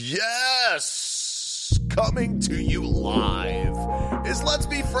Yes! Coming to you live is Let's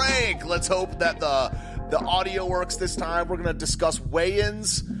Be Frank. Let's hope that the audio works this time. We're going to discuss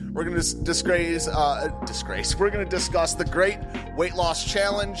weigh-ins. We're going to discuss the Great Weight Loss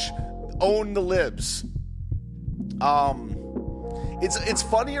Challenge. Own the libs. It's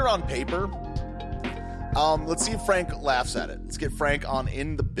funnier on paper. Let's see if Frank laughs at it. Let's get Frank on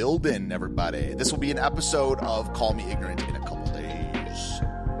in the building, everybody. This will be an episode of Call Me Ignorant in a couple days.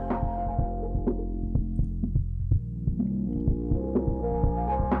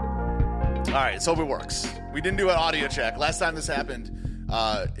 All right, let's hope it works. We didn't do an audio check. Last time this happened,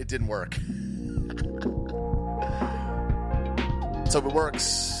 it didn't work. Let's hope it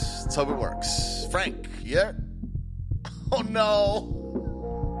works. Let's hope it works. Frank, yeah? Oh, no.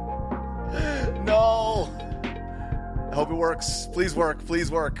 No. I hope it works. Please work.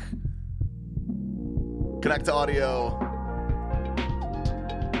 Please work. Connect to audio.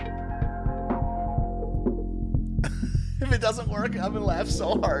 If it doesn't work, I'm going to laugh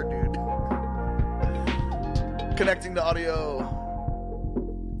so hard, dude. Connecting to audio.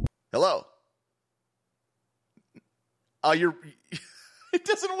 Hello. It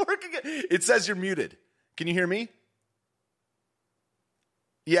doesn't work again. It says you're muted. Can you hear me?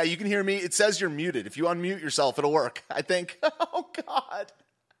 Yeah, you can hear me. It says you're muted. If you unmute yourself, it'll work, I think. Oh, God.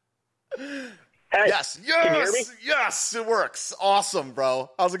 Hey, yes. can you hear me? Yes, it works. Awesome, bro.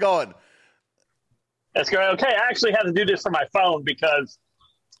 How's it going? That's good. Okay, I actually had to do this from my phone because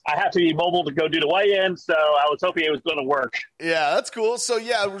I have to be mobile to go do the weigh-in, so I was hoping it was going to work. Yeah, that's cool. So,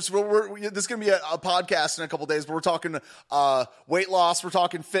 yeah, this is going to be a podcast in a couple days, but we're talking weight loss, we're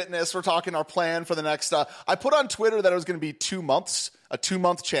talking fitness, we're talking our plan for the next I put on Twitter that it was going to be 2 months, a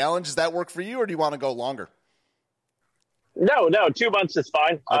 2-month challenge. Does that work for you, or do you want to go longer? No, 2 months is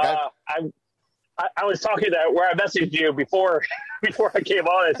fine. Okay. I was talking to where I messaged you before I came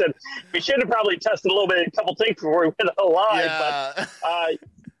on. I said, we should have probably tested a couple things before we went live. Yeah. But,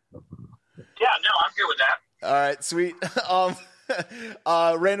 yeah, no, I'm good with that. All right, sweet.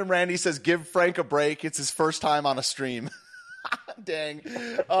 Random Randy says, give Frank a break. It's his first time on a stream. Dang.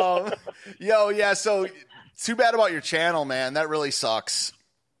 Yeah, so too bad about your channel, man. That really sucks.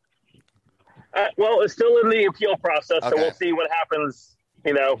 Well, it's still in the appeal process, Okay. so we'll see what happens,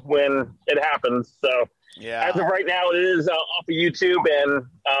 when it happens. So Yeah. as of right now, it is off of YouTube, and,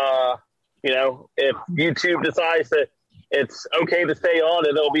 if YouTube decides that it's okay to stay on,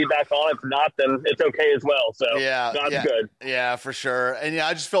 and it'll be back on. If not, then it's okay as well. So God's good. Yeah, for sure. And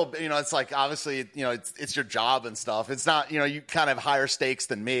I just feel, it's like, obviously, it's your job and stuff. It's not, you kind of have higher stakes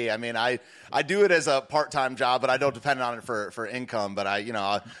than me. I mean, I do it as a part-time job, but I don't depend on it for income. But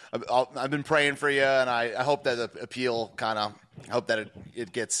I've been praying for you, and I hope that the appeal I hope that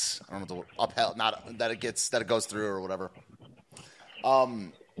it gets, I don't know, upheld, not that it goes through or whatever.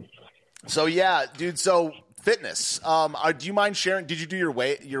 So yeah, dude. So fitness. Do you mind sharing? Did you do your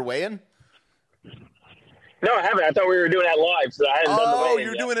weigh-in? No, I haven't. I thought we were doing that live, so I hadn't done the weigh-in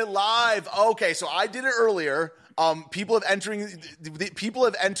you're yet. doing it live. Okay, so I did it earlier. People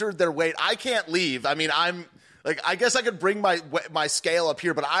have entered their weight. I can't leave. I mean, I guess I could bring my scale up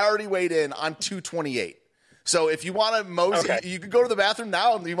here, but I already weighed in. I'm 228. So if you want to mosey, you could go to the bathroom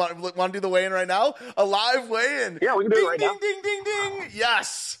now. And you want to do the weigh-in right now? A live weigh-in. Yeah, we can do it right ding, now. Ding, ding, ding, ding.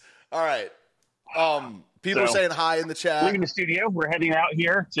 Yes. All right. People are saying hi in the chat. Leaving the studio. We're heading out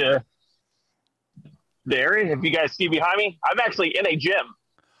here to the area. If you guys see behind me, I'm actually in a gym.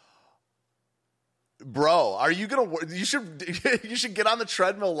 Bro, are you gonna? You should get on the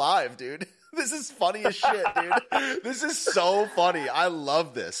treadmill live, dude. This is funny as shit, dude. This is so funny. I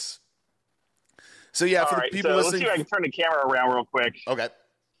love this. So yeah, for the people listening, let's see if I can turn the camera around real quick. Okay.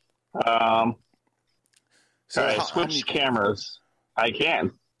 So switch cameras. I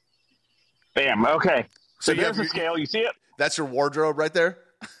can. Bam. Okay. So there's the scale. You see it? That's your wardrobe right there.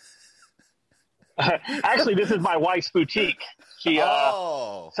 Actually, this is my wife's boutique. She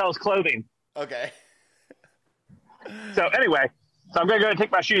sells clothing. Okay. So anyway, I'm going to go and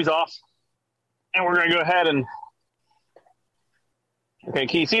take my shoes off, and we're going to go ahead and. Okay,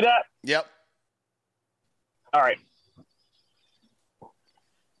 can you see that? Yep. All right.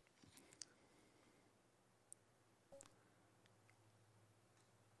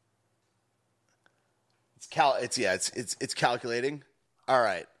 It's calculating. All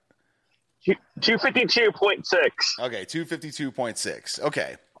right. 252.6. Okay, 252.6.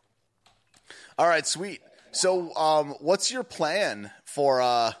 Okay. All right, sweet. So, what's your plan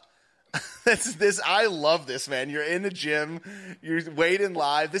for this? I love this, man. You're in the gym, you're waiting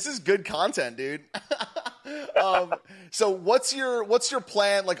live. This is good content, dude. So what's your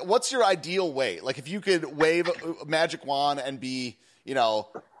plan? Like, what's your ideal weight? Like, if you could wave a magic wand and be,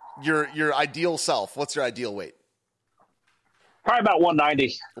 your ideal self. What's your ideal weight? Probably about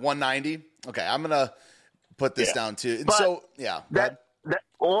 190. 190. Okay, I'm gonna put this down too. And but so yeah.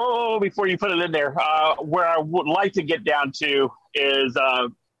 Before you put it in there, where I would like to get down to is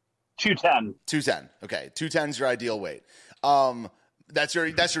 210. 210. Okay, 210 is your ideal weight. That's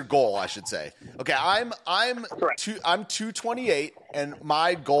your goal, I should say. Okay, I'm 228, and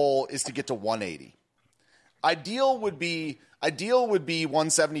my goal is to get to 180. Ideal would be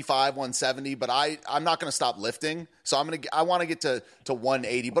 175, 170, but I'm not going to stop lifting, so I want to get to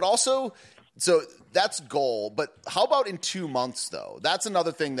 180. But also, so that's goal. But how about in 2 months though? That's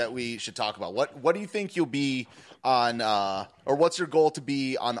another thing that we should talk about. What do you think you'll be on, or what's your goal to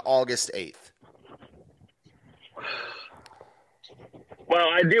be on August 8th? Well,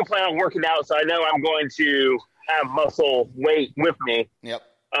 I do plan on working out, so I know I'm going to have muscle weight with me. Yep.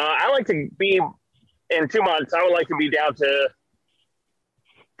 I like to be, in 2 months, I would like to be down to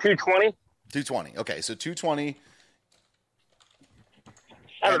 220. 220. Okay, so 220.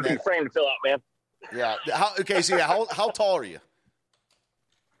 I have a big frame to fill out, man. Yeah. How tall are you?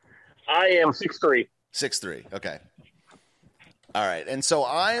 I am 6'3". 6'3". Okay. All right. And so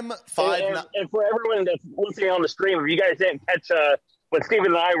I'm 5'9". And for everyone that's listening on the stream, if you guys didn't catch when Steven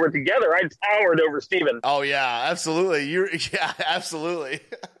and I were together, I towered over Steven. Oh, yeah, absolutely. Absolutely.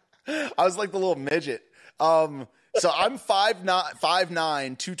 I was like the little midget. So I'm 5'9",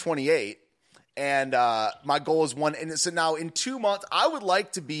 228, and my goal is one. And so now in 2 months, I would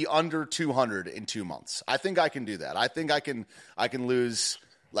like to be under 200 in 2 months. I think I can do that. I think I can lose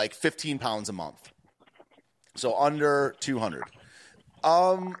like 15 pounds a month. So under 200.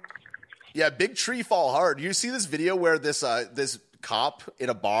 Yeah, big tree fall hard. You see this video where this cop in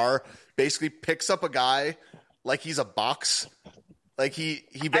a bar basically picks up a guy like he's a box. Like he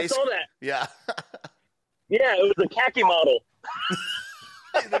basically, I saw that. Yeah. Yeah, it was the khaki model.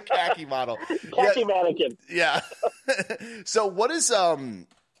 The khaki model. Khaki mannequin. Yeah. So what's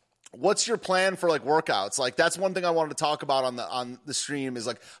your plan for like workouts? Like that's one thing I wanted to talk about on the stream is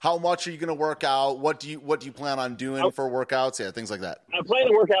like how much are you going to work out? What do you plan on doing for workouts? Yeah, things like that. I plan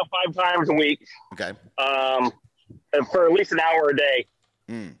to work out 5 times a week. Okay. For at least an hour a day.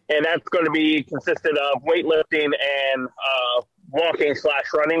 And that's going to be consisted of weightlifting and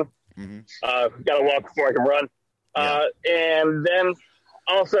walking/running. Got to walk before I can run. And then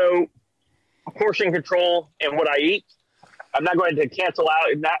also portion control and what I eat. I'm not going to cancel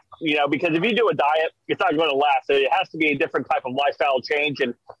out and that, because if you do a diet, it's not going to last. So it has to be a different type of lifestyle change.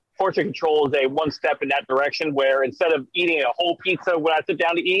 And portion control is a one step in that direction where instead of eating a whole pizza when I sit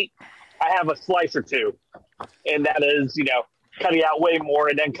down to eat, I have a slice or two. And that is, cutting out way more.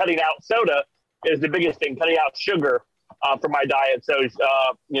 And then cutting out soda is the biggest thing, cutting out sugar for my diet. So,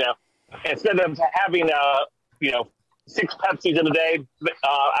 instead of having, 6 Pepsis in a day,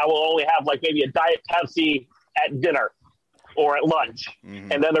 I will only have like maybe a Diet Pepsi at dinner or at lunch.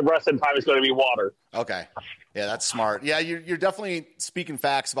 And then the rest of the time is going to be water. Okay. Yeah, that's smart. Yeah, you're definitely speaking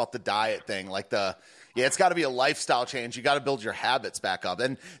facts about the diet thing. Like it's got to be a lifestyle change. You got to build your habits back up.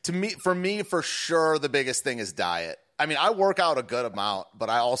 And for me, for sure, the biggest thing is diet. I mean, I work out a good amount, but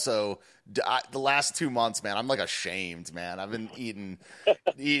I also the last 2 months, man, I'm like ashamed, man. I've been eating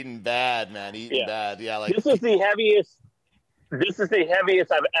bad, man. Bad. Yeah, like this is the heaviest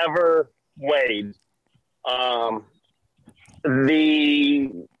I've ever weighed.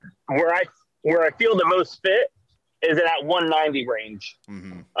 Where I feel the most fit is in that 190 range.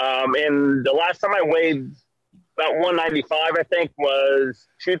 And the last time I weighed about 195, I think, was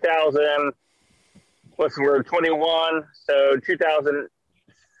 2000. We're 21, so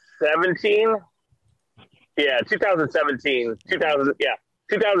 2017. Yeah, 2017.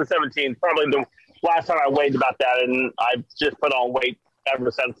 2017. Probably the last time I weighed about that, and I've just put on weight ever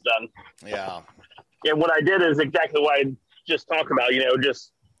since then. Yeah. And what I did is exactly what I just talked about.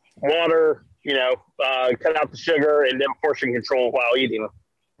 Just water. Cut out the sugar and then portion control while eating.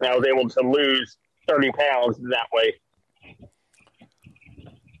 And I was able to lose 30 pounds in that way.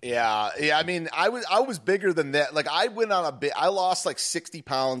 Yeah. I mean, I was bigger than that. Like I went on I lost like 60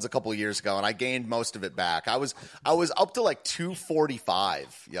 pounds a couple of years ago, and I gained most of it back. I was up to like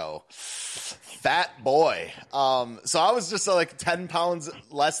 245. Yo, fat boy. So I was just like 10 pounds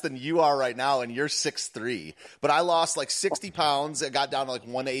less than you are right now, and you're 6'3". But I lost like 60 pounds. It got down to like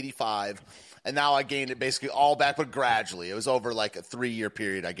 185. And now I gained it basically all back, but gradually. It was over like a 3-year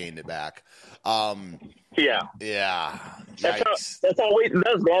period I gained it back. Yeah. That's how weight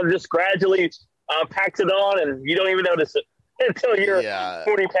does, man. Just gradually packs it on, and you don't even notice it until you're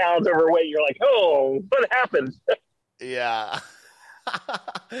 40 pounds overweight. You're like, oh, what happened? Yeah.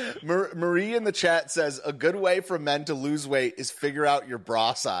 Marie in the chat says a good way for men to lose weight is figure out your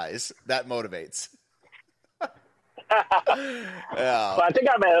bra size. That motivates. Yeah. But I think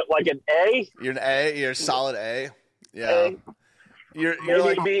I'm at like an A. You're an A. You're a solid A. Yeah. A. You're maybe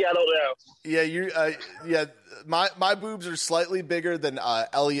like B. I don't know. Yeah. Yeah. My boobs are slightly bigger than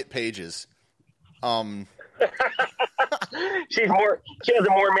Elliot Page's. She has a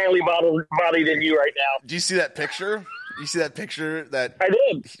more manly body than you right now. Do you see that picture? You see that picture that I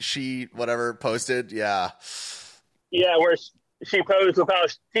did? She posted? Yeah. Yeah, where she posed without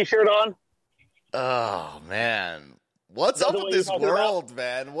a t-shirt on. Oh man. What's up with this world,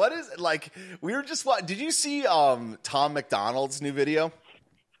 man? What is it? Like, we were just did you see Tom McDonald's new video?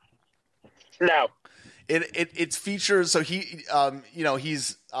 No. It features, so he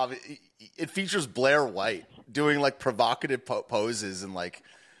he's it features Blair White doing like provocative poses and like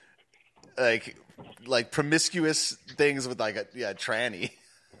promiscuous things with like a tranny.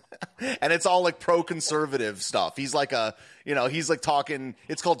 And it's all like pro-conservative stuff. He's like he's like talking,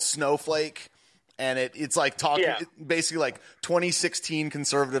 it's called Snowflake. And it's like talking, basically like 2016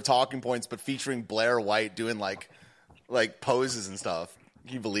 conservative talking points, but featuring Blair White doing like poses and stuff.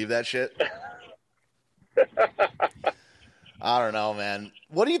 Can you believe that shit? I don't know, man.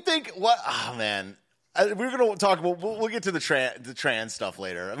 What do you think? Oh, man. We're going to talk about, we'll get to the trans stuff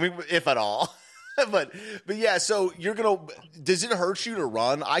later. I mean, if at all. but yeah, so does it hurt you to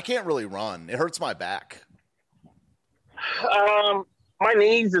run? I can't really run. It hurts my back. My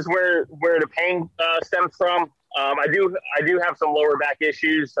knees is where the pain stems from. I do have some lower back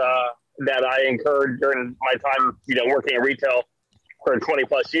issues that I incurred during my time, working in retail for 20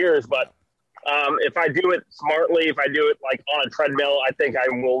 plus years. But if I do it smartly, if I do it like on a treadmill, I think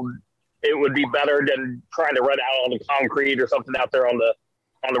it would be better than trying to run out on the concrete or something out there on the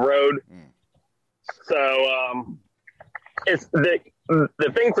road. Mm. So it's the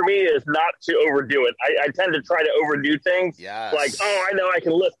thing for me is not to overdo it. I tend to try to overdo things. Yes. Like, I know I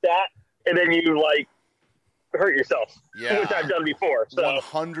can lift that, and then you like hurt yourself. Yeah. Which I've done before. So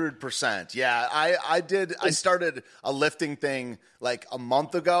 100%. Yeah. I started a lifting thing like a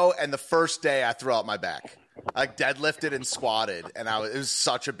month ago, and the first day I threw out my back. I deadlifted and squatted, and it was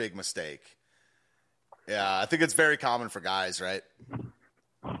such a big mistake. Yeah, I think it's very common for guys, right?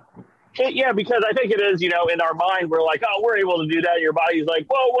 Yeah, because I think it is, in our mind, we're like, we're able to do that. Your body's like,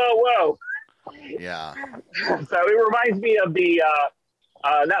 whoa. Yeah. So it reminds me of the,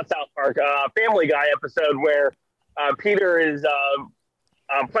 not South Park, Family Guy episode where Peter is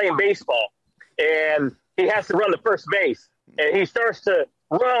playing baseball, and he has to run the first base. And he starts to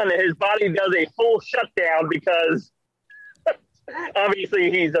run, and his body does a full shutdown because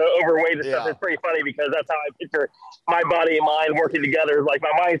obviously he's overweight and stuff. It's pretty funny because that's how I picture my body and mind working together. Like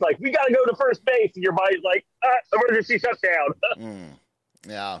my mind's like, we got to go to first base, and your body's like, emergency shutdown.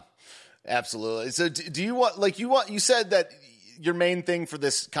 Yeah, absolutely. So do you want, you said that your main thing for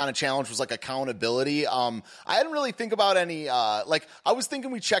this kind of challenge was like accountability. I didn't really think about any, I was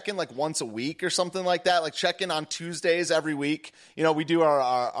thinking we check in like once a week or something like that, like check in on Tuesdays every week. We do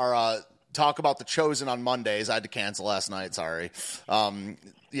our talk about The Chosen on Mondays. I had to cancel last night. Sorry.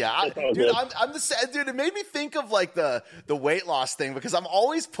 Yeah, dude, I'm the sad dude. It made me think of like the weight loss thing because I'm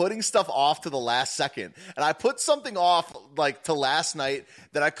always putting stuff off to the last second, and I put something off like to last night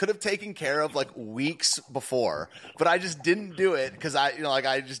that I could have taken care of like weeks before, but I just didn't do it because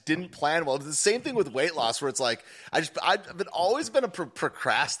I just didn't plan well. It's the same thing with weight loss where it's like I've always been a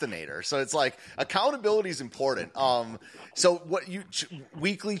procrastinator, so it's like accountability is important. So what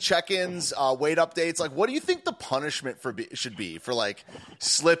weekly check-ins, weight updates, like what do you think the punishment should be for like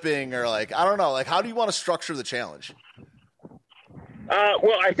slipping or like, I don't know, like how do you want to structure the challenge?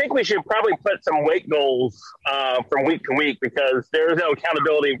 Well, I think we should probably put some weight goals from week to week because there's no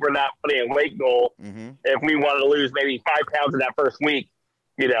accountability if we're not putting a weight goal. Mm-hmm. If we wanted to lose maybe 5 pounds in that first week,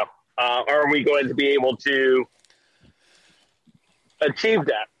 are we going to be able to achieve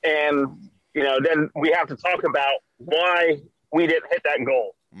that? And, then we have to talk about why we didn't hit that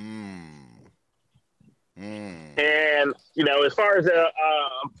goal. And, as far as a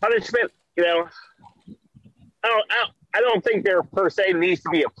punishment, I don't think there per se needs to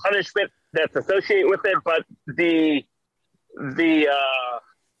be a punishment that's associated with it, but the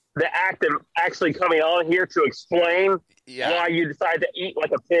act of actually coming on here to explain why you decide to eat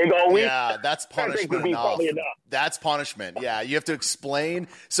like a pig all week. Yeah, that's punishment enough. That's punishment. Yeah, you have to explain.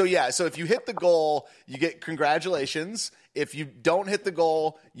 So if you hit the goal, you get congratulations. If you don't hit the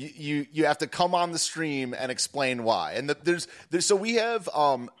goal, you have to come on the stream and explain why. And so we have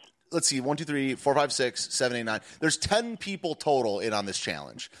let's see, 1, 2, 3, 4, 5, 6, 7, 8, 9. There's 10 people total in on this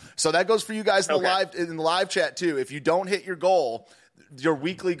challenge. So that goes for you guys in the live chat too. If you don't hit your goal, your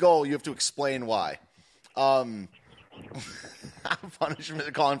weekly goal, you have to explain why.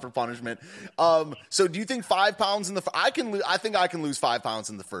 Punishment, calling for punishment. So do you think 5 pounds in the? I think I can lose 5 pounds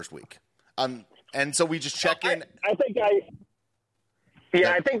in the first week. And so we just check in. I think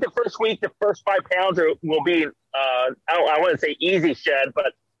the first week, the first 5 pounds will be. I want to say easy shed,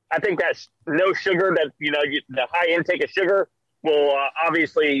 but I think that's no sugar. That the high intake of sugar will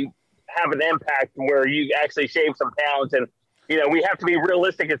obviously have an impact where you actually shave some pounds. And we have to be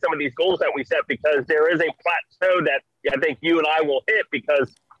realistic in some of these goals that we set, because there is a plateau that I think you and I will hit,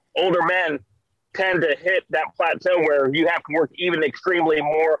 because older men tend to hit that plateau where you have to work even extremely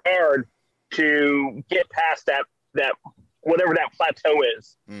more hard to get past that whatever that plateau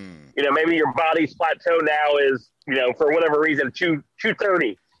is. Maybe your body's plateau now is, for whatever reason,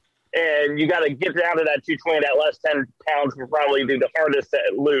 230. And you got to get down to that 220. That last 10 pounds will probably be the hardest to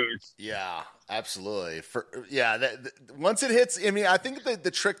lose. Yeah, absolutely. Once it hits, I mean, I think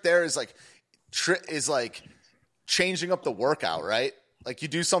the trick there is like changing up the workout, right? Like you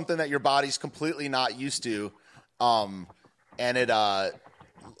do something that your body's completely not used to, and it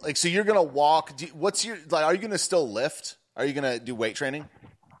so you're gonna walk. Are you gonna still lift? Are you gonna do weight training?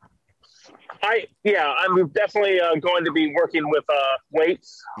 I'm definitely going to be working with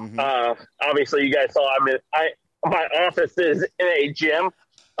weights. Mm-hmm. Obviously, you guys saw my office is in a gym.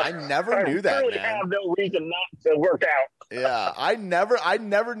 I never knew that. I really have no reason not to work out. Yeah, I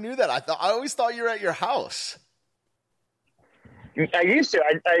never knew that. I always thought you were at your house. I used to.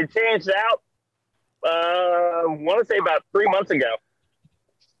 I changed out. I want to say about 3 months ago.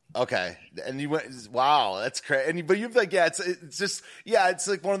 Okay, and you went. Wow, that's crazy. But you've it's just it's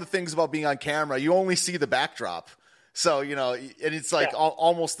like one of the things about being on camera. You only see the backdrop, so and it's like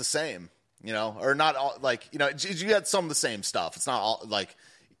almost the same, or not all, you got some of the same stuff. It's not all like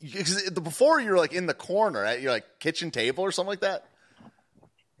because before you're like in the corner at your like kitchen table or something like that.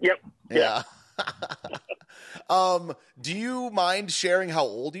 Yep. Yeah. Do you mind sharing how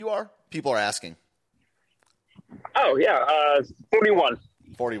old you are? People are asking. Oh yeah, 41.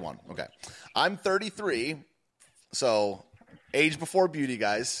 41. Okay. I'm 33. So age before beauty,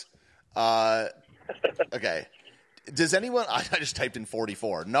 guys. Okay. Does anyone, I just typed in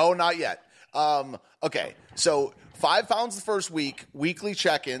 44. No, not yet. Okay. So 5 pounds the first week, weekly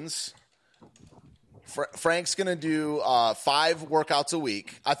check-ins. Frank's going to do 5 workouts a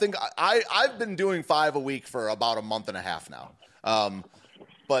week. I think I've been doing 5 a week for about a month and a half now.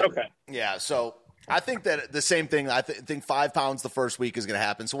 But okay. Yeah, so I think that the same thing. I think 5 pounds the first week is going to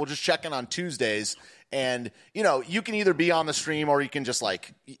happen. So we'll just check in on Tuesdays, and you can either be on the stream or you can just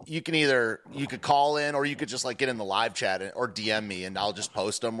you could call in or you could just get in the live chat or DM me and I'll just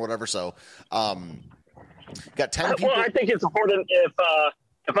post them or whatever. So, got 10 people. Well, I think it's important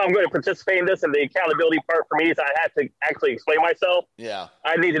if I'm going to participate in this, and the accountability part for me is I have to actually explain myself. Yeah,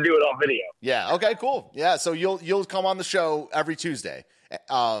 I need to do it on video. Yeah. Okay. Cool. Yeah. So you'll come on the show every Tuesday.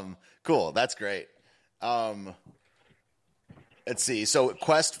 Cool. That's great. Let's see. So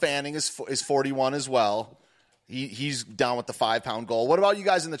Quest Fanning is 41 as well. He's down with the 5 pound goal. What about you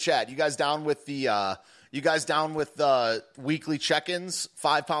guys in the chat? You guys down with the weekly check-ins?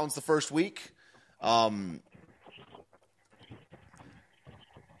 5 pounds the first week.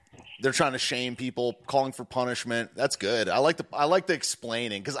 They're trying to shame people, calling for punishment. That's good. I like the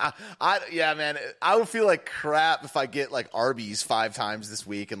explaining because I would feel like crap if I get Arby's 5 times this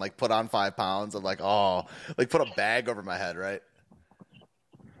week and put on 5 pounds. I'm put a bag over my head, right?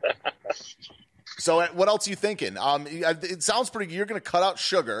 So what else are you thinking? It sounds pretty good. You're going to cut out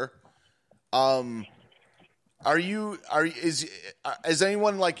sugar. Is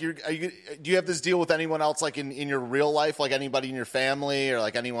anyone do you have this deal with anyone else in your real life, anybody in your family or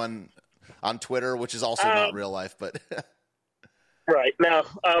anyone on Twitter, which is also not real life, but right now,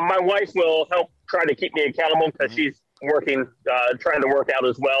 my wife will help try to keep me accountable because she's working, trying to work out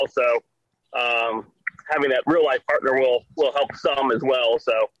as well. So, having that real life partner will help some as well.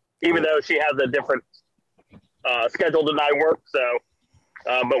 So even though she has a different, schedule than I work. So,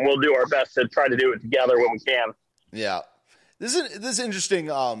 but we'll do our best to try to do it together when we can. Yeah. This is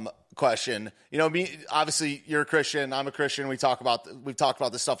interesting question. Obviously you're a Christian, I'm a Christian. We've talked about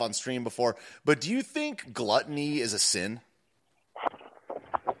this stuff on stream before, but do you think gluttony is a sin?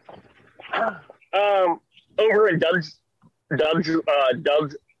 Overindulge.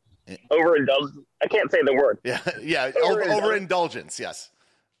 I can't say the word. Yeah. Overindulgence. Yes.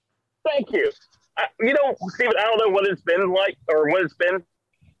 Thank you. Steven, I don't know what it's been like or what it's been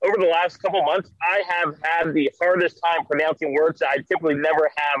over the last couple months, I have had the hardest time pronouncing words that I typically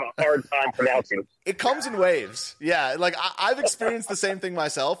never have a hard time pronouncing. It comes in waves. Yeah, like I've experienced the same thing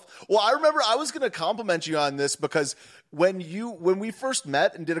myself. Well, I remember I was going to compliment you on this because when we first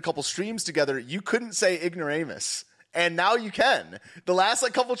met and did a couple streams together, you couldn't say ignoramus. And now you can. The last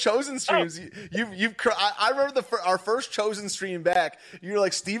couple Chosen streams, I remember our first Chosen stream back. You were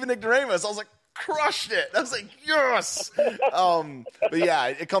like Stephen Ignoramus. I was like, crushed it. I was like, yes. But yeah,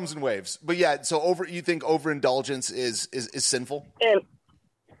 it comes in waves. But yeah, so you think overindulgence is sinful? And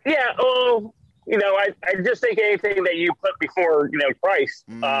yeah, I just think anything that you put before Christ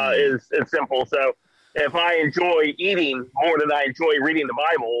is simple. So if I enjoy eating more than I enjoy reading the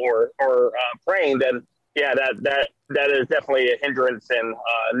Bible or praying, then yeah, that is definitely a hindrance and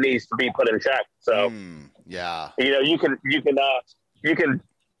needs to be put in check. So yeah, you can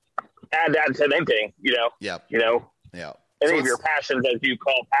add that to anything, Yep. Yeah. Any of your passions, as you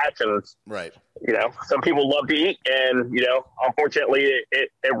call passions. Right. Some people love to eat, and unfortunately,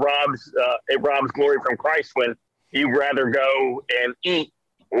 it robs glory from Christ when you rather go and eat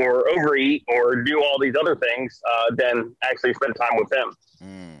or overeat or do all these other things than actually spend time with Him.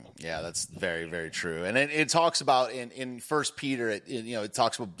 Yeah, that's very, very true. And it talks about in 1 Peter, it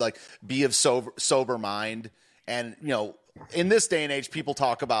talks about be of sober mind, and in this day and age, people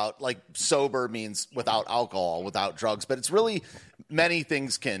talk about sober means without alcohol, without drugs, but it's really many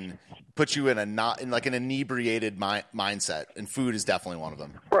things can put you in an inebriated mindset, and food is definitely one of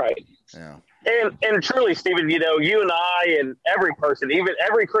them. Right. Yeah. And truly, Stephen, you and I and every person, even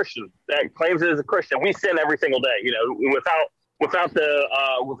every Christian that claims it as a Christian, we sin every single day.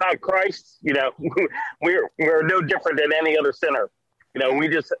 Without Christ, we're no different than any other sinner.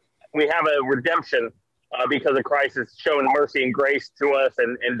 We have a redemption. Because of Christ has shown mercy and grace to us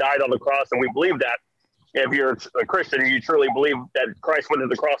and died on the cross. And we believe that. If you're a Christian, you truly believe that Christ went to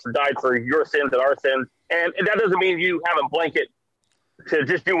the cross and died for your sins and our sins. And that doesn't mean you have a blanket to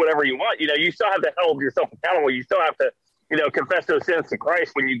just do whatever you want. You still have to hold yourself accountable. You still have to, confess those sins to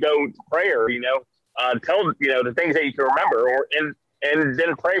Christ when you go to prayer, tell, the things that you can remember and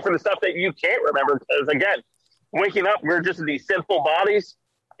then pray for the stuff that you can't remember. Because again, waking up, we're just in these sinful bodies.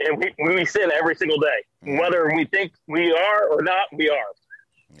 And we sin every single day, whether we think we are or not, we are.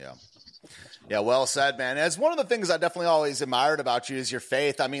 Yeah. Yeah. Well said, man. As one of the things I definitely always admired about you is your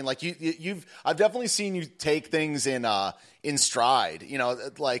faith. I mean, I've definitely seen you take things in stride,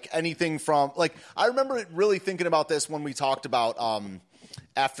 anything from I remember really thinking about this when we talked about,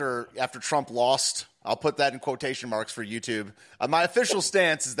 after Trump lost, I'll put that in quotation marks for YouTube. My official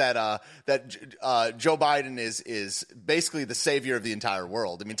stance is that Joe Biden is basically the savior of the entire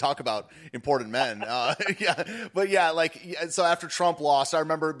world. I mean, talk about important men. Yeah, but yeah, so after Trump lost, I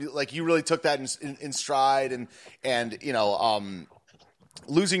remember you really took that in stride, and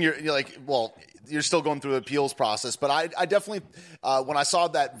losing your you're still going through the appeals process, but I definitely when I saw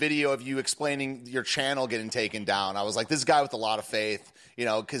that video of you explaining your channel getting taken down, I was like, this guy with a lot of faith.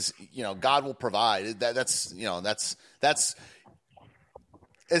 Because God will provide. That's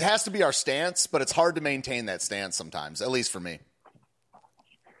it has to be our stance, but it's hard to maintain that stance sometimes, at least for me.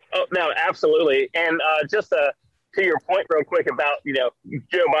 Oh no, absolutely. And just to your point, real quick about Joe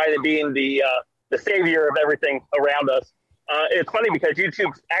Biden being the savior of everything around us. It's funny because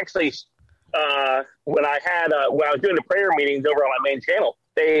YouTube actually, when I was doing the prayer meetings over on my main channel,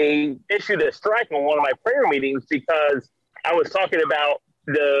 they issued a strike on one of my prayer meetings because I was talking about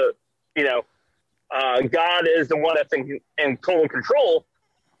God is the one that's in total control,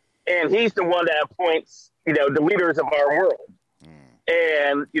 and He's the one that appoints, the leaders of our world.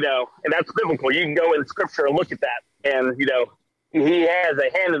 And that's biblical. You can go in Scripture and look at that, and He has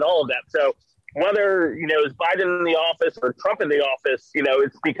a hand in all of that. So whether is Biden in the office or Trump in the office,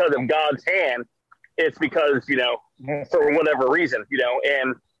 it's because of God's hand. It's because for whatever reason,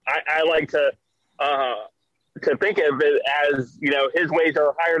 and I like to think of it as, His ways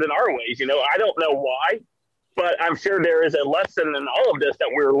are higher than our ways. I don't know why, but I'm sure there is a lesson in all of this that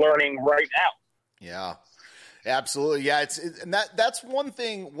we're learning right now. Yeah, absolutely. Yeah. And that's one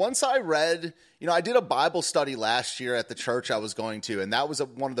thing. Once I read, I did a Bible study last year at the church I was going to, and that was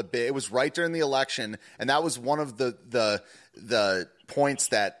one of the big, it was right during the election. And that was one of the points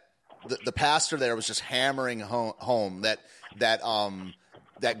that the pastor there was just hammering home that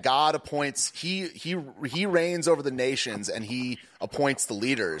God appoints, he reigns over the nations and He appoints the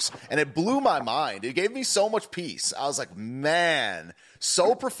leaders. And it blew my mind. It gave me so much peace. I was like, man,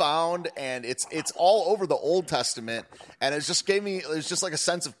 so profound. And it's all over the Old Testament. And it was just like a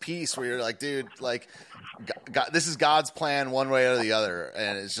sense of peace where you're like, dude, God, this is God's plan one way or the other.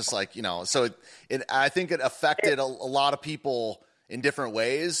 And it's just so I think it affected a lot of people in different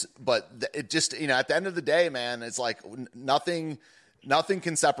ways. But it just, at the end of the day, man, it's like nothing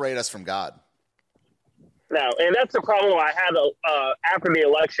can separate us from God. No, and that's the problem I had after the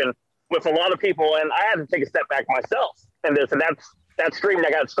election with a lot of people, and I had to take a step back myself in this, and that stream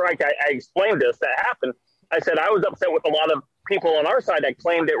that got striked, I explained this, that happened. I said I was upset with a lot of people on our side that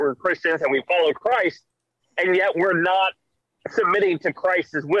claimed that we're Christians and we follow Christ, and yet we're not submitting to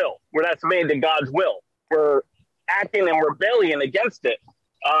Christ's will. We're not submitting to God's will. We're acting in rebellion against it,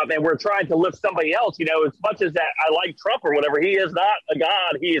 and we're trying to lift somebody else. As much as that I like Trump or whatever, he is not a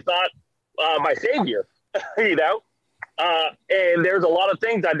God. He is not my savior. And there's a lot of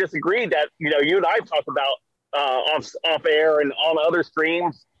things I disagree that you and I talk about off air and on other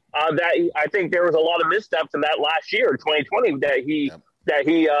streams. That I think there was a lot of missteps in that last year, 2020, that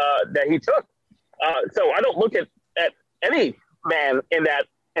he took. So I don't look at any man in that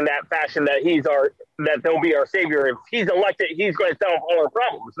fashion that they'll be our savior. If he's elected, he's going to solve all our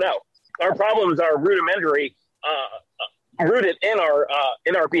problems. No, our problems are rudimentary, rooted in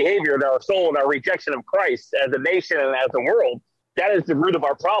our behavior, in our soul, and our rejection of Christ as a nation and as a world. That is the root of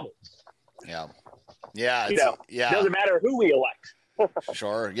our problems. Yeah. It doesn't matter who we elect.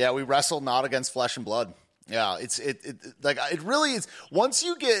 Sure. Yeah, we wrestle not against flesh and blood. Yeah, it really is. Once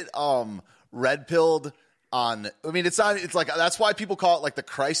you get red pilled on, it's like that's why people call it like the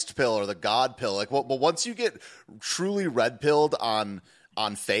Christ pill or the God pill. Like, but once you get truly red pilled on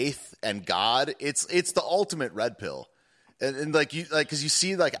faith and God, it's the ultimate red pill. And because you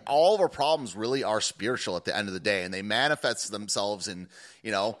see, like, all of our problems really are spiritual at the end of the day, and they manifest themselves in,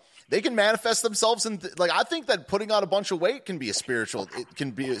 they can manifest themselves in I think that putting on a bunch of weight can be a spiritual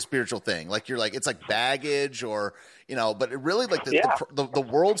thing. Like, you're like, it's like baggage or, but it really, like, the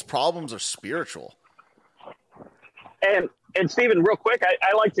world's problems are spiritual. And Stephen, real quick,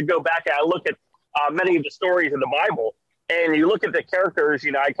 I like to go back and I look at many of the stories in the Bible, and you look at the characters,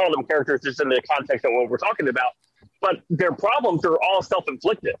 I call them characters just in the context of what we're talking about, but their problems are all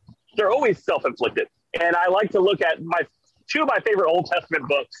self-inflicted. They're always self-inflicted. And I like to look at two of my favorite Old Testament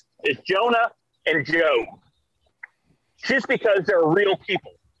books is Jonah and Job, just because they're real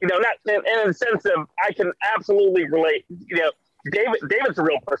people. Not in the sense of I can absolutely relate. David's a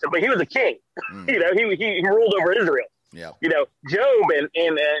real person, but he was a king. He ruled over Israel. Yeah. Job and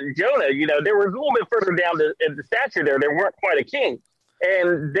Jonah, they were a little bit further down the stature there. They weren't quite a king.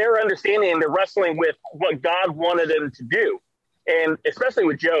 And they're understanding and they're wrestling with what God wanted them to do. And especially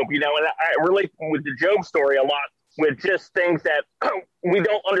with Job, and I relate with the Job story a lot with just things that we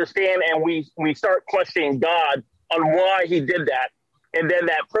don't understand. And we start questioning God on why he did that. And then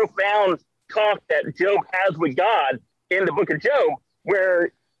that profound talk that Job has with God in the book of Job,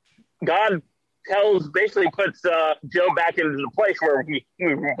 where God basically puts Job back into the place where he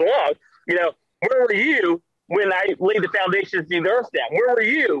belongs. Where were you when I laid the foundations of the earth down? Where were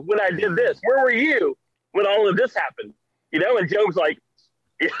you when I did this? Where were you when all of this happened? And Job's like,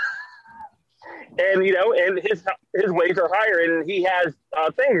 and and his ways are higher, and he has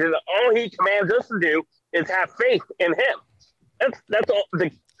things, and all he commands us to do is have faith in him. That's all the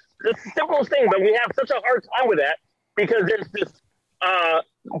simplest thing, but we have such a hard time with that because there's this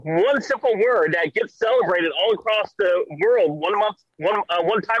one simple word that gets celebrated all across the world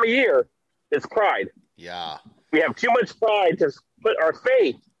one time a year. It's pride. Yeah. We have too much pride to put our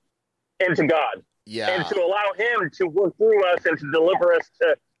faith into God. Yeah. And to allow him to work through us and to deliver us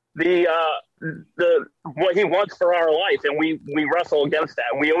to the what he wants for our life. And we wrestle against that.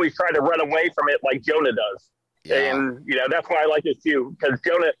 And we always try to run away from it like Jonah does. Yeah. And that's why I like this too, because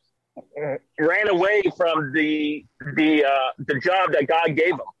Jonah ran away from the job that God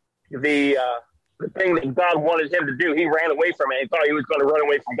gave him. The thing that God wanted him to do, he ran away from it. He thought he was going to run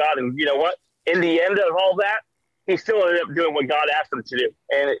away from God. And you know what? In the end of all that, he still ended up doing what God asked him to do.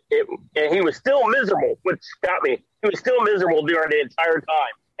 And he was still miserable, which got me. He was still miserable during the entire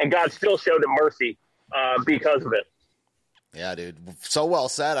time. And God still showed him mercy because of it. Yeah, dude. So well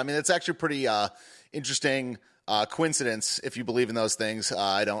said. I mean, it's actually pretty interesting coincidence if you believe in those things.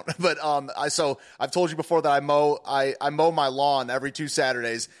 I don't, but so I've told you before that I mow my lawn every 2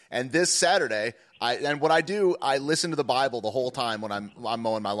 Saturdays, and this Saturday what I do, I listen to the Bible the whole time when I'm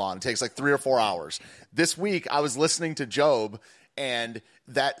mowing my lawn. It takes like 3 or 4 hours. This week I was listening to Job, and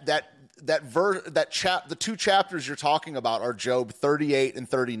the 2 chapters you're talking about are Job 38 and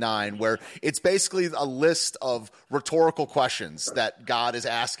 39, where it's basically a list of rhetorical questions that God is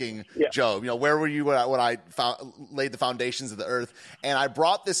asking Job. Where were you when I laid the foundations of the earth? And I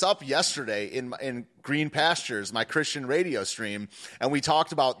brought this up yesterday in Green Pastures, my Christian radio stream, and we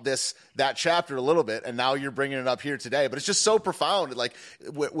talked about that chapter a little bit, and now you're bringing it up here today. But it's just so profound, like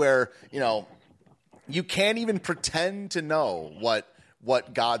where you can't even pretend to know what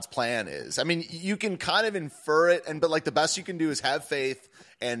God's plan is. I mean, you can kind of infer it, but like the best you can do is have faith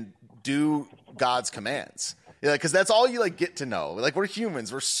and do God's commands. Yeah, because that's all you like get to know. Like we're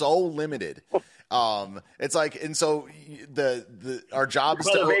humans, we're so limited. It's like, and so our job is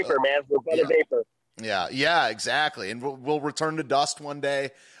to vapor, man. We're but a vapor. Yeah, exactly. And we'll return to dust one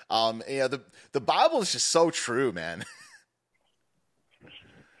day. The Bible is just so true, man.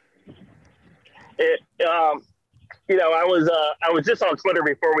 I was just on Twitter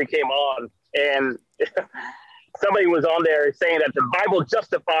before we came on, and somebody was on there saying that the Bible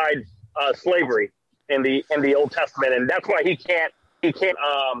justified slavery in the Old Testament, and that's why he can't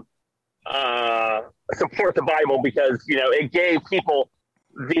support the Bible, because it gave people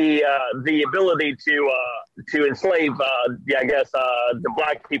the ability to enslave the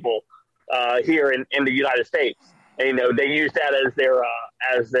black people here in the United States, and they use that as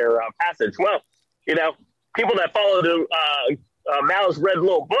their passage. Well, people that follow the Mao's Red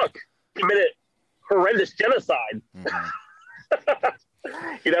Little Book committed horrendous genocide.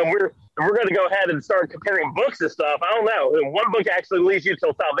 We're going to go ahead and start comparing books and stuff. I don't know. One book actually leads you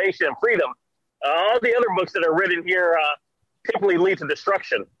to salvation and freedom. All the other books that are written here typically lead to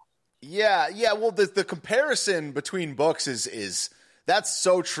destruction. Yeah. Well, the comparison between books is that's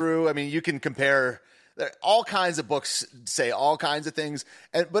so true. I mean, you can compare. All kinds of books say all kinds of things,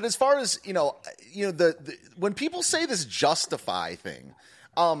 but as far as when people say this justify thing,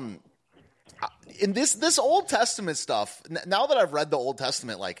 in this Old Testament stuff, now that I've read the Old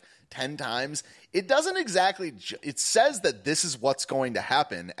Testament like 10 times, it doesn't exactly. It says that this is what's going to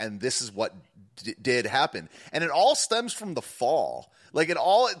happen, and this is what did happen, and it all stems from the fall. Like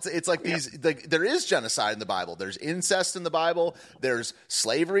it's like these. Like there is genocide in the Bible. There's incest in the Bible. There's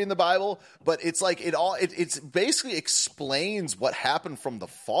slavery in the Bible. But it's like it's basically explains what happened from the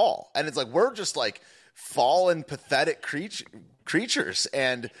fall. And it's like we're just like fallen, pathetic creatures.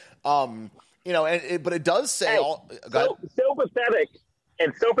 And but it does say so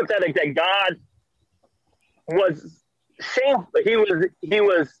pathetic that God was ashamed. He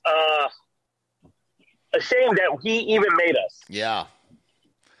was ashamed that He even made us. Yeah.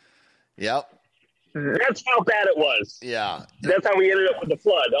 Yep. That's how bad it was. Yeah. That's how we ended up with the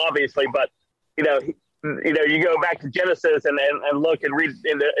flood, obviously. But you go back to Genesis and look and read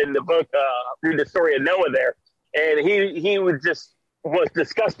in the book, read the story of Noah there, and he was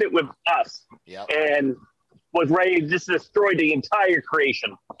disgusted with us, yep, and was ready to just destroy the entire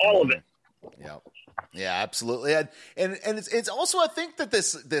creation, all of it. Yep. Yeah, absolutely. And it's also, I think that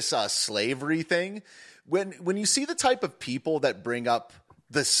this slavery thing, when you see the type of people that bring up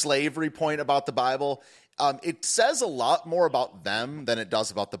the slavery point about the Bible, it says a lot more about them than it does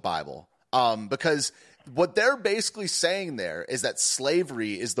about the Bible. Because what they're basically saying there is that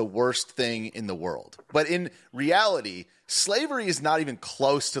slavery is the worst thing in the world. But in reality, slavery is not even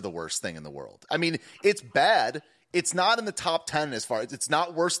close to the worst thing in the world. I mean, it's bad. It's not in the top 10 as far as it's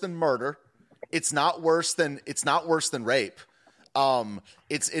not worse than murder. It's not worse than rape. So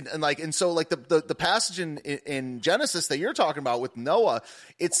the passage in Genesis that you're talking about with Noah,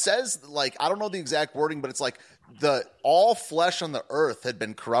 it says, like, I don't know the exact wording, but it's like all flesh on the earth had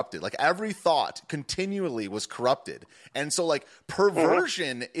been corrupted. Like every thought continually was corrupted. And so like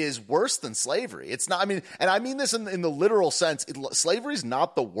perversion is worse than slavery. It's not, I mean, and I mean this in the literal sense, slavery is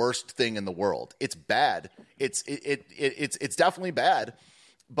not the worst thing in the world. It's bad. It's definitely bad,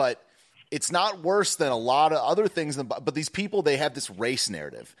 but it's not worse than a lot of other things. But these people, they have this race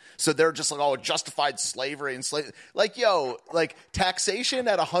narrative. So they're just like, oh, justified slavery and like, taxation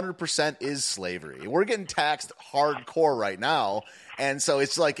at 100% is slavery. We're getting taxed hardcore right now. And so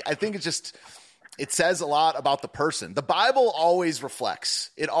it's like, I think it says a lot about the person. The Bible always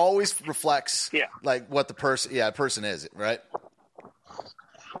reflects. It always reflects like what the person is, right?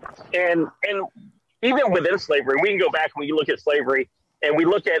 And even within slavery, we can go back and we look at slavery, and we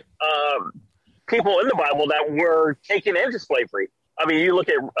look at people in the Bible that were taken into slavery. I mean, you look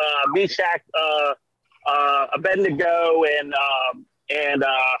at Meshach, Abednego, and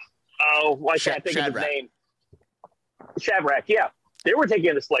why can't I think of his name? Shadrach, yeah. They were taken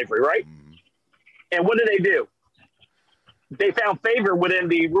into slavery, right? Mm-hmm. And what did they do? They found favor within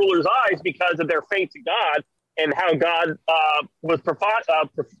the ruler's eyes because of their faith to God and how God was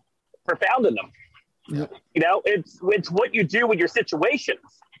profound in them. Yep. It's what you do with your situations.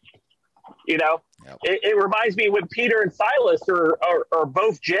 Yep. It reminds me when Peter and Silas are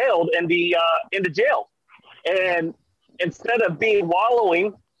both jailed in the jail, and instead of being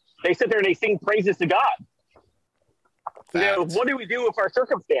wallowing, they sit there and they sing praises to God. What do we do with our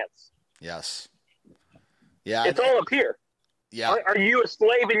circumstance? Yes. Yeah. It's all up here. Yeah. Are you a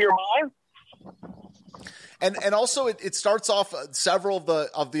slave in your mind? And also it starts off several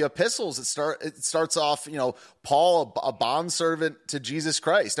of the epistles. It starts off, Paul, a bondservant to Jesus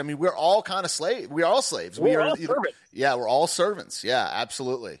Christ. I mean, we're all kind of slaves. We're all slaves. We're all servants. Yeah, we're all servants. Yeah,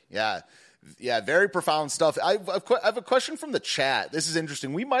 absolutely. Yeah. Yeah, very profound stuff. I have a question from the chat. This is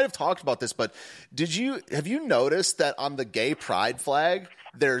interesting. We might have talked about this, but have you noticed that on the gay pride flag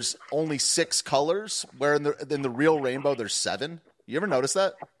there's only 6 colors, where in the real rainbow there's 7? You ever notice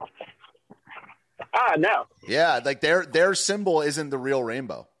that? No. Yeah, like their symbol isn't the real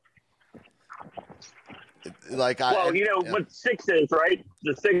rainbow. What 6 is, right?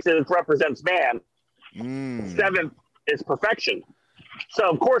 The 6 represents man. 7 is perfection. So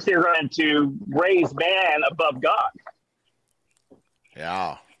of course they're going to raise man above God.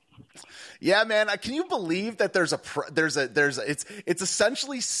 Yeah. Yeah, man. Can you believe that it's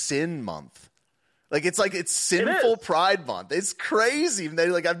essentially sin month? It's sinful pride month. It's crazy.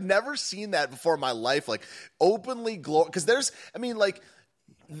 I've never seen that before in my life. Like openly because that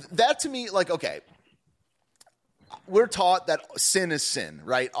to me, okay. We're taught that sin is sin,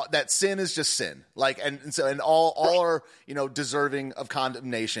 right? That sin is just sin. And all are, deserving of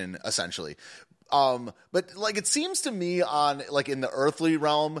condemnation essentially. But it seems to me in the earthly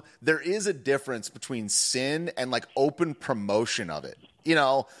realm, there is a difference between sin and open promotion of it,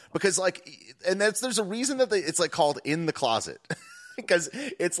 because there's a reason that it's called in the closet. Because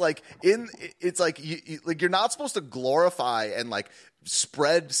you're not supposed to glorify and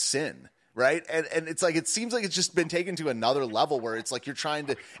spread sin. Right. And it's it seems like it's just been taken to another level where it's you're trying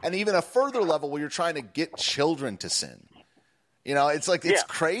to, and even a further level where you're trying to get children to sin. It's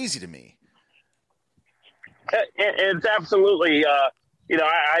crazy to me. It's absolutely,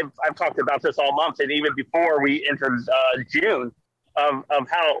 I've talked about this all month, and even before we entered June, of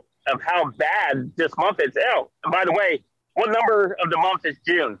how bad this month is. Oh, and by the way, what number of the month is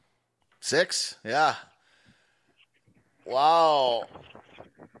June? 6. Yeah. Wow.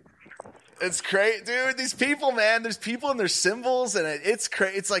 It's crazy, dude. These people, man. There's people and their symbols, and it's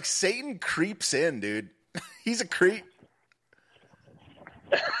crazy. It's like Satan creeps in, dude. He's a creep.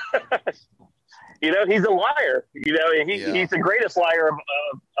 He's a liar. He's the greatest liar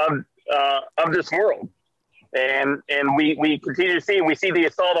of this world. And we continue to see, and we see the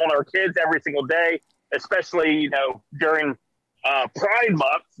assault on our kids every single day, especially during Pride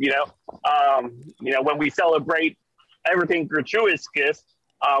Month. When we celebrate everything gratuitous.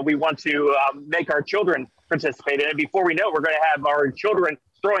 We want to make our children participate in it. Before we know it, we're going to have our children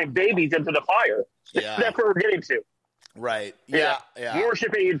throwing babies into the fire. Yeah. That's what we're getting to. Right. Yeah.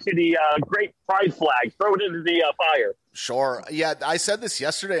 Worshipping into the great pride flag. Throw it into the fire. Sure. Yeah, I said this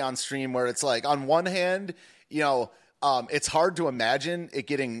yesterday on stream where it's on one hand, it's hard to imagine it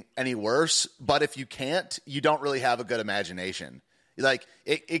getting any worse. But if you can't, you don't really have a good imagination.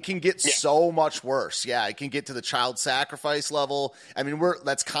 It can get so much worse. Yeah, it can get to the child sacrifice level. I mean,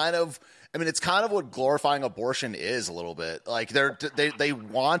 it's kind of what glorifying abortion is a little bit.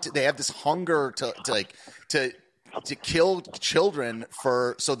 They have this hunger to kill children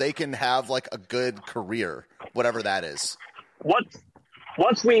so they can have a good career, whatever that is.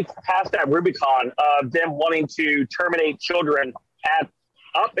 Once we've passed that Rubicon of them wanting to terminate children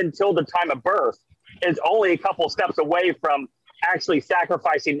up until the time of birth, is only a couple steps away from actually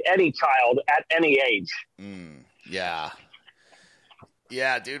sacrificing any child at any age. Yeah,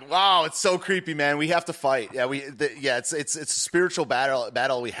 dude. Wow, it's so creepy, man. We have to fight. Yeah, it's a spiritual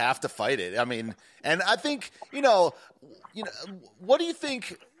battle. We have to fight it. I mean, and I think what do you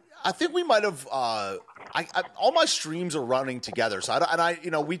think? I think we might have. All my streams are running together, so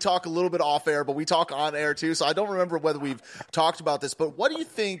we talk a little bit off air, but we talk on air too. So I don't remember whether we've talked about this, but what do you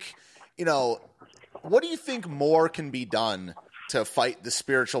think? What do you think more can be done to fight the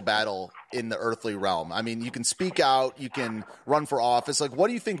spiritual battle in the earthly realm? I mean, you can speak out, you can run for office. What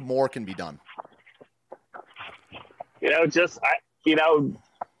do you think more can be done?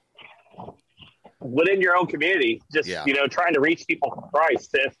 Within your own community, trying to reach people for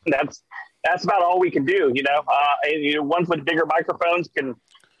Christ. That's about all we can do. Ones with bigger microphones can,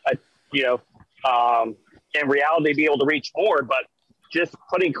 in reality, be able to reach more. But just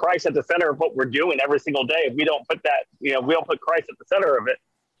putting Christ at the center of what we're doing every single day. If we don't put that, we don't put Christ at the center of it,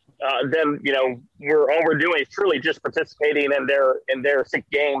 then all we're doing is truly just participating in their sick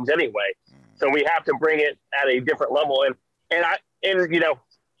games anyway. So we have to bring it at a different level. And I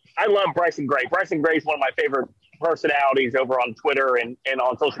love Bryson Gray. Bryson Gray is one of my favorite personalities over on Twitter and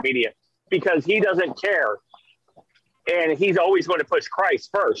on social media because he doesn't care, and he's always going to push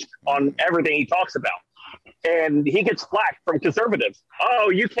Christ first on everything he talks about. And he gets flack from conservatives. Oh,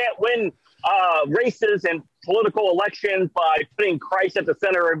 you can't win races and political elections by putting Christ at the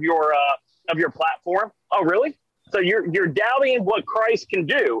center of your of your platform. Oh, really? So you're doubting what Christ can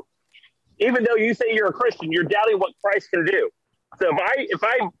do, even though you say you're a Christian. You're doubting what Christ can do. So if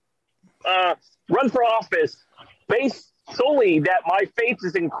I run for office based solely that my faith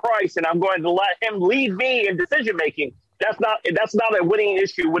is in Christ and I'm going to let Him lead me in decision making, that's not a winning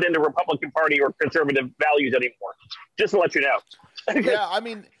issue within the Republican Party or conservative values anymore. Just to let you know. Yeah, I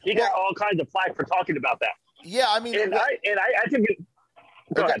mean, he got all kinds of flack for talking about that. Yeah, I mean, I think.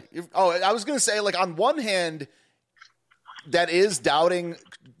 Go ahead. Oh, I was going to say, like, on one hand, that is doubting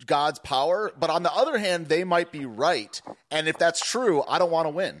God's power, but on the other hand, they might be right. And if that's true, I don't want to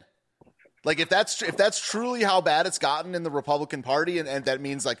win. Like, if that's truly how bad it's gotten in the Republican Party, and that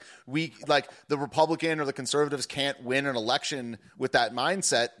means like the Republican or the conservatives can't win an election with that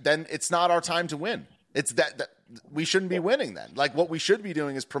mindset, then it's not our time to win. It's that we shouldn't be winning then. Like, what we should be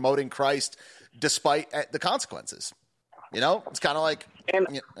doing is promoting Christ despite the consequences. You know, it's kind of like, I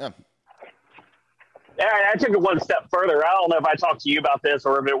took it one step further. I don't know if I talked to you about this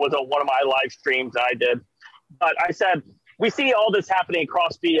or if it was on one of my live streams I did, but I said, we see all this happening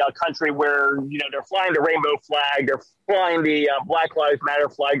across the country where, you know, they're flying the rainbow flag, they're flying the Black Lives Matter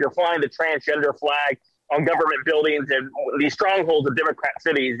flag, they're flying the transgender flag on government buildings and these strongholds of Democrat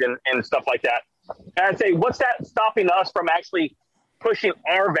cities and stuff like that. And I'd say, what's that stopping us from actually pushing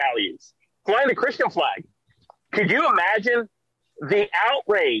our values? Flying the Christian flag. Could you imagine the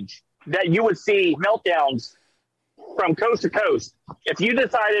outrage that you would see, meltdowns from coast to coast, if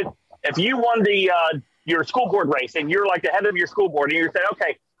you won your school board race and you're like the head of your school board and you say,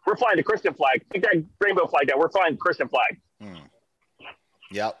 okay, we're flying the Christian flag. Take that rainbow flag down. We're flying the Christian flag.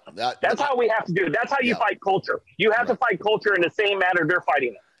 Yep. That's how we have to do it. That's how you fight culture. You have to fight culture in the same manner they're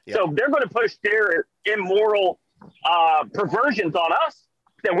fighting it. Yep. So if they're going to push their immoral perversions on us,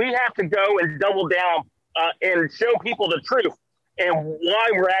 then we have to go and double down and show people the truth and why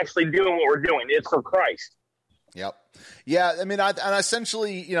we're actually doing what we're doing. It's for Christ. Yep. Yeah. I mean, and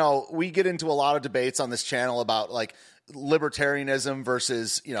essentially, you know, we get into a lot of debates on this channel about like libertarianism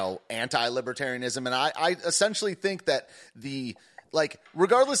versus, you know, anti-libertarianism. And I essentially think that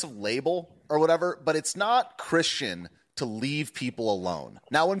regardless of label or whatever, but it's not Christian to leave people alone.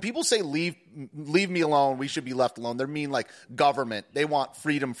 Now, when people say leave me alone, we should be left alone, they mean like government. They want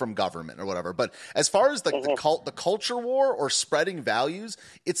freedom from government or whatever. But as far as the culture war or spreading values,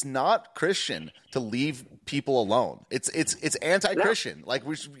 it's not Christian to leave people alone. It's anti-Christian. Like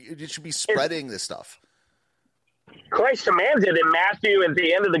it should be spreading this stuff. Christ commands it in Matthew at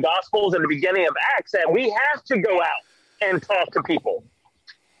the end of the Gospels and the beginning of Acts that we have to go out and talk to people.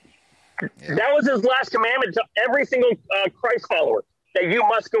 Yeah. That was his last commandment to every single Christ follower, that you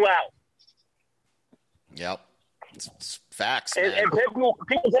must go out. Yep. It's facts. And people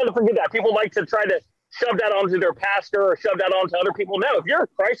tend to forget that. People like to try to shove that onto their pastor or shove that onto other people. No, if you're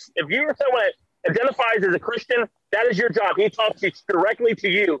someone that identifies as a Christian, that is your job. He talks directly to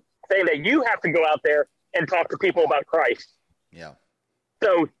you, saying that you have to go out there and talk to people about Christ. Yeah.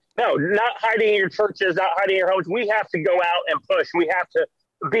 So, no, not hiding in your churches, not hiding in your homes. We have to go out and push. We have to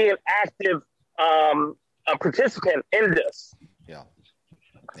be an active participant in this. Yeah.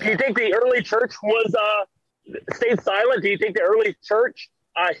 Do you think the early church stayed silent? Do you think the early church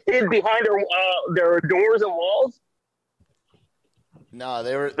hid behind their doors and walls? No,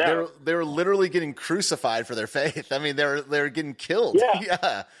 they were literally getting crucified for their faith. I mean, they were getting killed.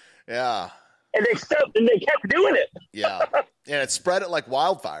 Yeah. Yeah. And they kept doing it. Yeah. And it spread it like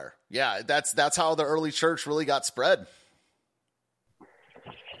wildfire. Yeah, that's how the early church really got spread.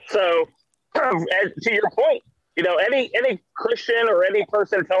 So, to your point, you know, any Christian or any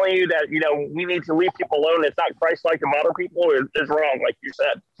person telling you that, you know, we need to leave people alone, it's not Christ-like to modern people is wrong, like you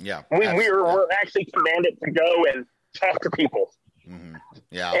said. Yeah. We're actually commanded to go and talk to people. Mm-hmm.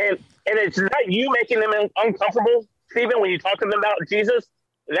 Yeah. And it's not you making them uncomfortable, Stephen, when you talk to them about Jesus.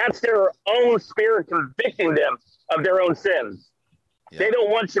 That's their own spirit convicting them of their own sins. Yeah. They don't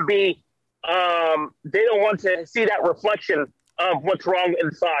want to be, they don't want to see that reflection of what's wrong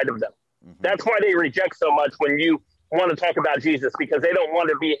inside of them. Mm-hmm. That's why they reject so much when you want to talk about Jesus, because they don't want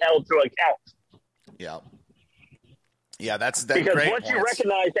to be held to account. Yeah. Yeah, that's because great once points. You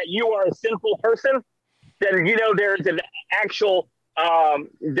recognize that you are a sinful person, then you know there's an actual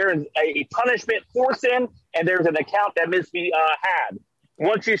there's a punishment for sin, and there's an account that must be had.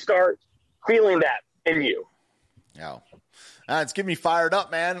 Once you start feeling that in you. Yeah. It's getting me fired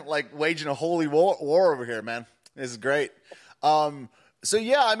up, man. Like waging a holy war over here, man. This is great. So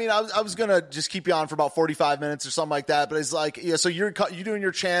yeah, I mean, I was gonna just keep you on for about 45 minutes or something like that, but it's like, yeah. So you're doing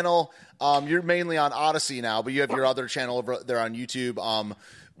your channel. You're mainly on Odyssey now, but you have your other channel over there on YouTube.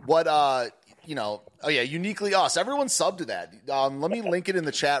 Uniquely Us. Everyone sub to that. Let me link it in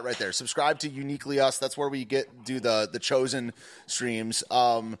the chat right there. Subscribe to Uniquely Us. That's where we do the Chosen streams.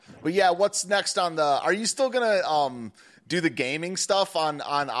 But yeah, what's next on are you still gonna do the gaming stuff on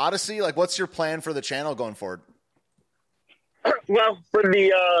Odyssey? Like, what's your plan for the channel going forward? Well, for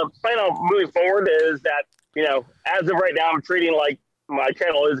the plan on moving forward is that, as of right now, I'm treating like my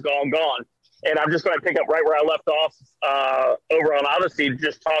channel is gone. And I'm just going to pick up right where I left off over on Odyssey,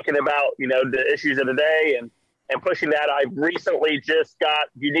 just talking about, the issues of the day and pushing that. I recently just got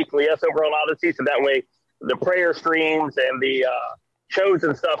Uniquely Us over on Odyssey, so that way the prayer streams and the shows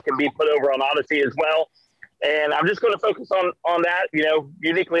and stuff can be put over on Odyssey as well. And I'm just going to focus on that,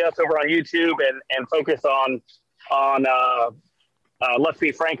 Uniquely Us over on YouTube and focus on Let's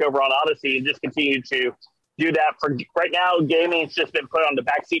Be Frank over on Odyssey and just continue to do that. For right now, gaming's just been put on the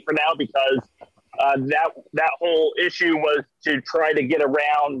back seat for now because that whole issue was to try to get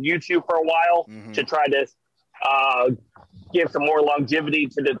around YouTube for a while, to try to give some more longevity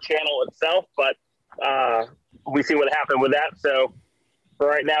to the channel itself. But we see what happened with that. So for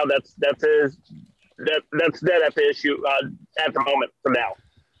right now, that's dead at the issue at the moment for now.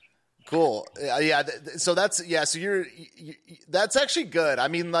 Cool. So that's that's actually good. I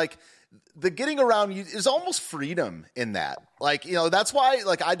mean, like, the getting around you is almost freedom in that. Like, that's why,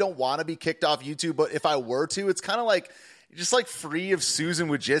 like, I don't want to be kicked off YouTube, but if I were to, it's kind of like just like free of Susan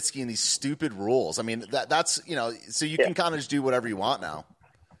Wojcicki and these stupid rules. I mean, that's so you can kind of just do whatever you want now.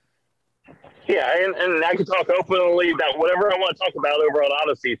 Yeah, and I can talk openly about whatever I want to talk about over on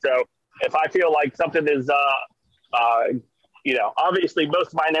Odyssey. So if I feel like something is obviously most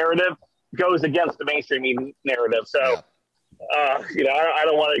of my narrative goes against the mainstream narrative. So, I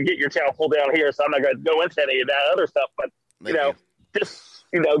don't want to get your channel pulled down here, so I'm not going to go into any of that other stuff. But, just,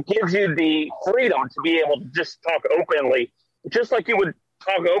 gives you the freedom to be able to just talk openly, just like you would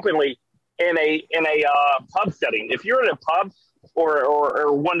talk openly in a pub setting. If you're in a pub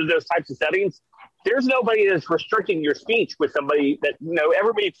or one of those types of settings, there's nobody that's restricting your speech with somebody that,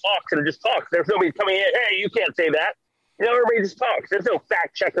 everybody talks and just talks. There's nobody coming in, hey, you can't say that. Everybody just talks. There's no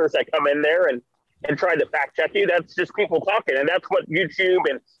fact checkers that come in there and try to fact check you. That's just people talking. And that's what YouTube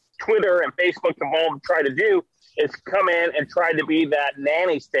and Twitter and Facebook have all tried to do, is come in and try to be that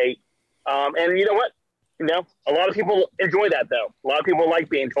nanny state. And you know what? A lot of people enjoy that, though. A lot of people like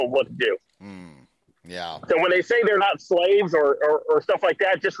being told what to do. Yeah. So when they say they're not slaves or stuff like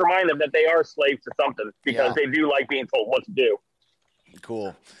that, just remind them that they are slaves to something, because they do like being told what to do.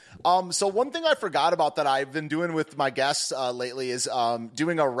 Cool. So one thing I forgot about that I've been doing with my guests lately is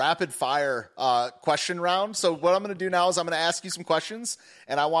doing a rapid fire question round. So what I'm going to do now is I'm going to ask you some questions,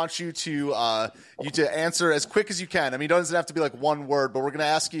 and I want you to answer as quick as you can. I mean, it doesn't have to be like one word, but we're going to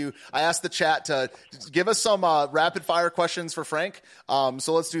ask you. I asked the chat to give us some rapid fire questions for Frank.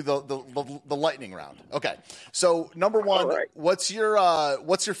 So let's do the lightning round. Okay. So number one, right. What's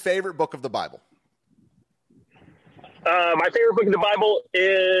your favorite book of the Bible? My favorite book in the Bible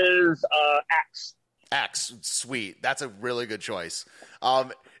is Acts. Acts, sweet. That's a really good choice.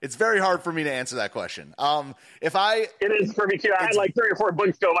 It's very hard for me to answer that question. It is for me too. I had like 3 or 4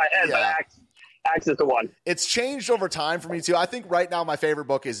 books go in my head, but Acts is the one. It's changed over time for me too. I think right now my favorite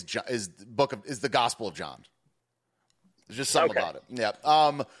book is the Gospel of John. There's just something about it. Yeah.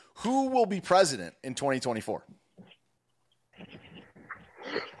 Who will be president in 2024?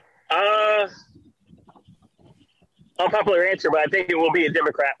 Unpopular answer, but I think it will be a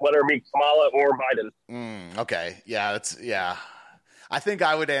Democrat, whether it be Kamala or Biden. Okay. Yeah. I think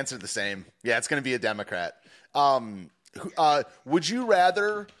I would answer the same. Yeah, it's going to be a Democrat. Would you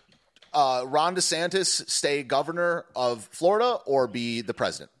rather Ron DeSantis stay governor of Florida or be the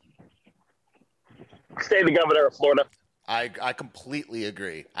president? Stay the governor of Florida. I completely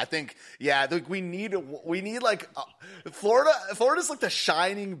agree. I think, we need like Florida's like the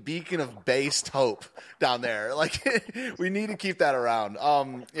shining beacon of based hope down there. Like we need to keep that around.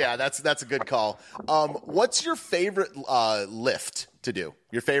 That's a good call. What's your favorite lift to do?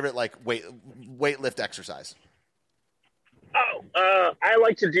 Your favorite like weight lift exercise? I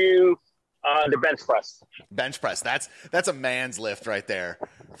like to do the bench press. Bench press. That's a man's lift right there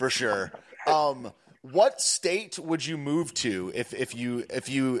for sure. What state would you move to if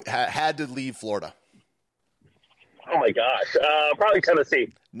you had to leave Florida? Oh my gosh, probably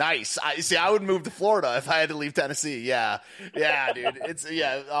Tennessee. Nice. I would move to Florida if I had to leave Tennessee. Yeah, dude. It's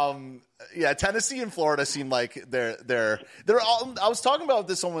Tennessee and Florida seem like they're all. I was talking about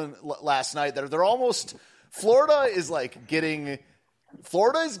this someone last night. They're almost. Florida is getting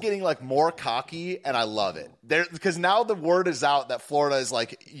like more cocky, and I love it. Because now the word is out that Florida is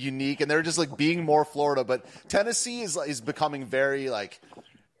like unique, and they're just like being more Florida. But Tennessee is becoming very like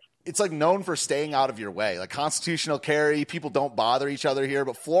it's like known for staying out of your way, like constitutional carry. People don't bother each other here,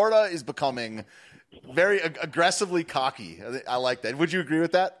 but Florida is becoming very aggressively cocky. I like that. Would you agree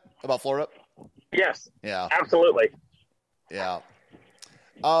with that about Florida? Yes. Yeah. Absolutely. Yeah.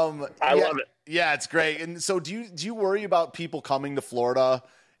 I love it. Yeah, it's great. And so do you worry about people coming to Florida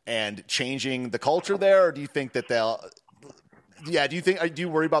and changing the culture there, or do you think that do you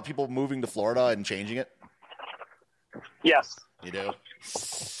worry about people moving to Florida and changing it? Yes. You do?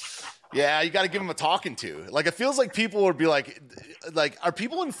 Yeah, you got to give them a talking to. Like, it feels like people would be like, are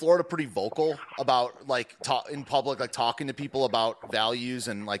people in Florida pretty vocal about, like, in public, like, talking to people about values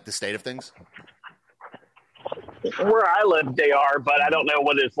and, like, the state of things? Where I live, they are, but I don't know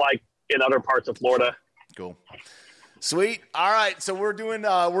what it's like in other parts of Florida. Cool. Sweet. All right, so we're doing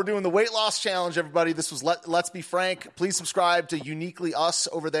the weight loss challenge, everybody. This was Let's Be Frank. Please subscribe to Uniquely Us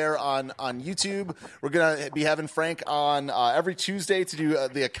over there on YouTube. We're gonna be having Frank on every Tuesday to do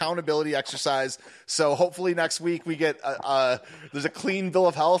the accountability exercise. So hopefully next week we get there's a clean bill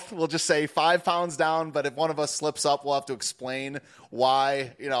of health. We'll just say 5 pounds down, but if one of us slips up, we'll have to explain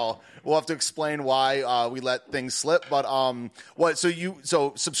why. We'll have to explain why we let things slip. But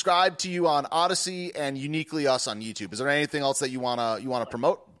so subscribe to you on Odyssey and Uniquely Us on YouTube. Is there anything else that you wanna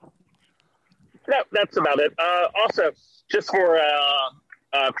promote? No, that's about it. Also, just for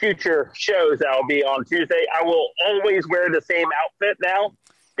future shows that will be on Tuesday, I will always wear the same outfit now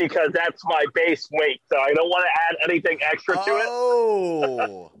because that's my base weight. So I don't want to add anything extra to it.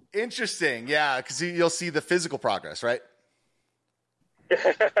 Oh, interesting. Yeah, because you'll see the physical progress, right?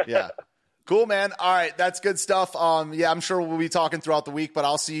 Yeah. Cool, man. All right, that's good stuff. I'm sure we'll be talking throughout the week, but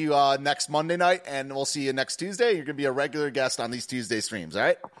I'll see you next Monday night, and we'll see you next Tuesday. You're going to be a regular guest on these Tuesday streams, all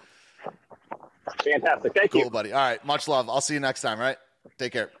right? Fantastic. Thank you. Cool, buddy. All right, much love. I'll see you next time, all right?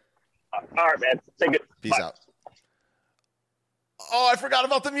 Take care. All right, man. Take it. Peace out. Oh, I forgot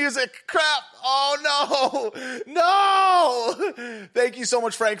about the music. Crap. Oh, no. Thank you so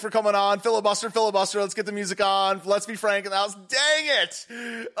much, Frank, for coming on. Filibuster. Let's get the music on. Let's Be Frank in the house. Dang it.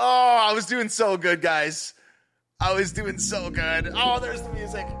 Oh, I was doing so good, guys. I was doing so good. Oh, there's the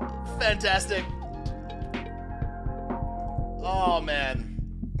music. Fantastic. Oh, man.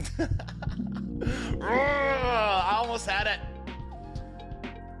 I almost had it.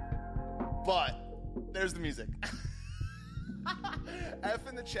 But there's the music. F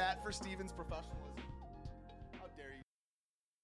in the chat for Steven's professionalism.